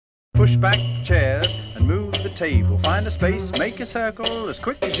Push back the chairs and move the table. Find a space, make a circle as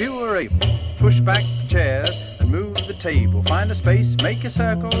quick as you are able. Push back the chairs and move the table. Find a space, make a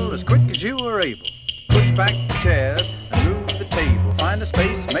circle as quick as you are able. Push back the chairs and move the table. Find a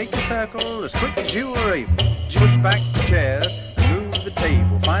space, make a circle as quick as you are able. Push back the chairs and move the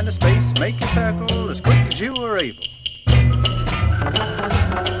table. Find a space, make a circle as quick as you are able.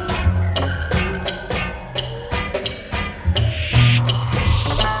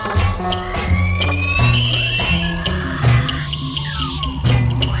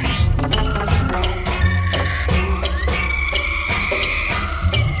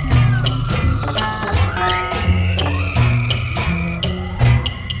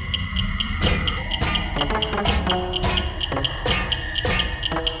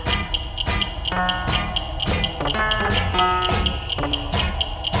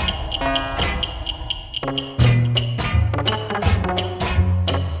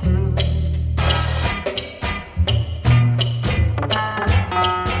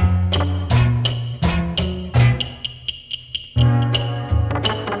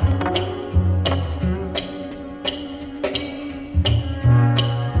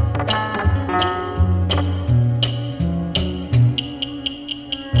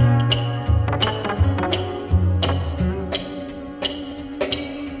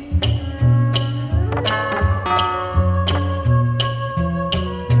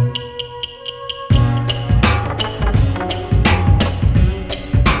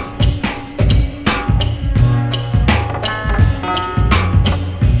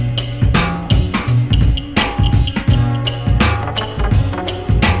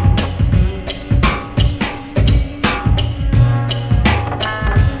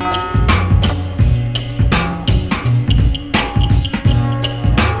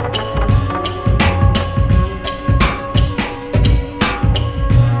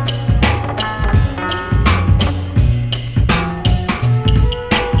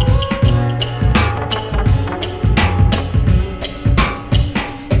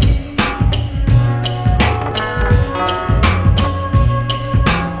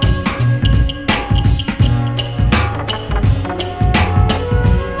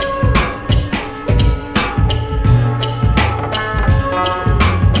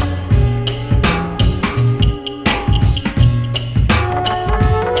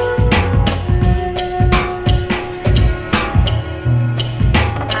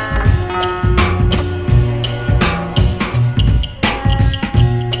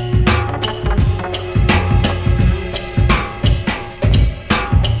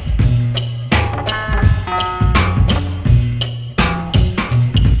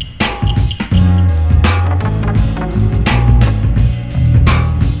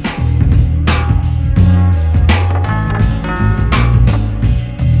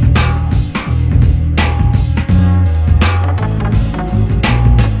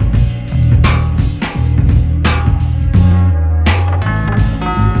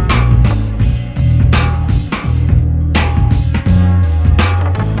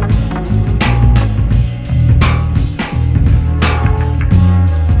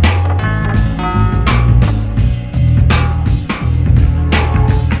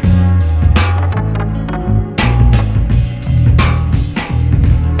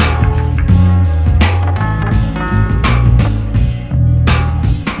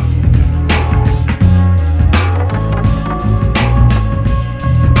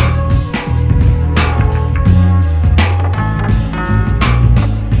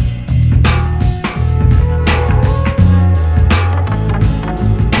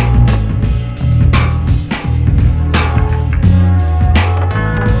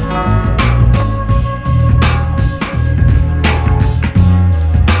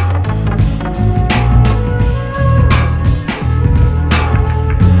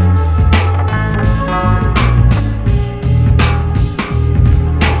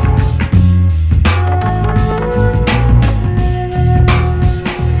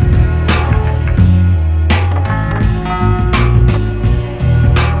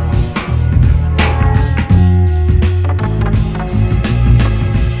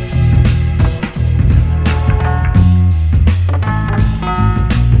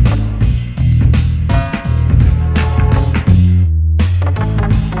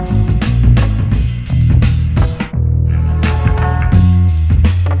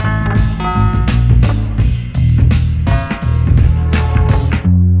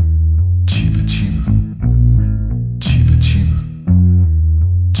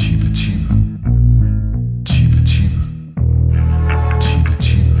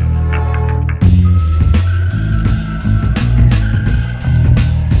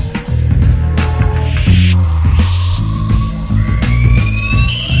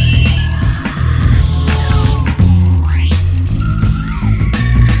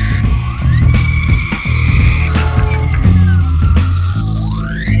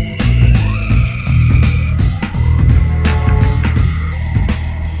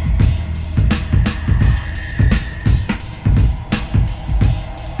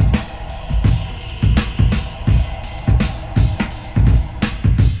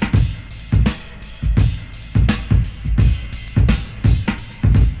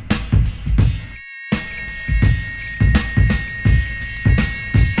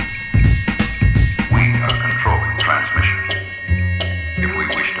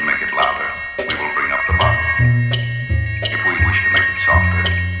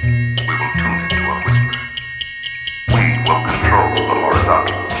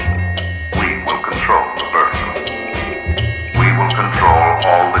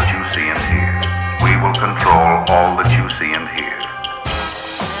 that you see and hear. We will control all that you see and hear.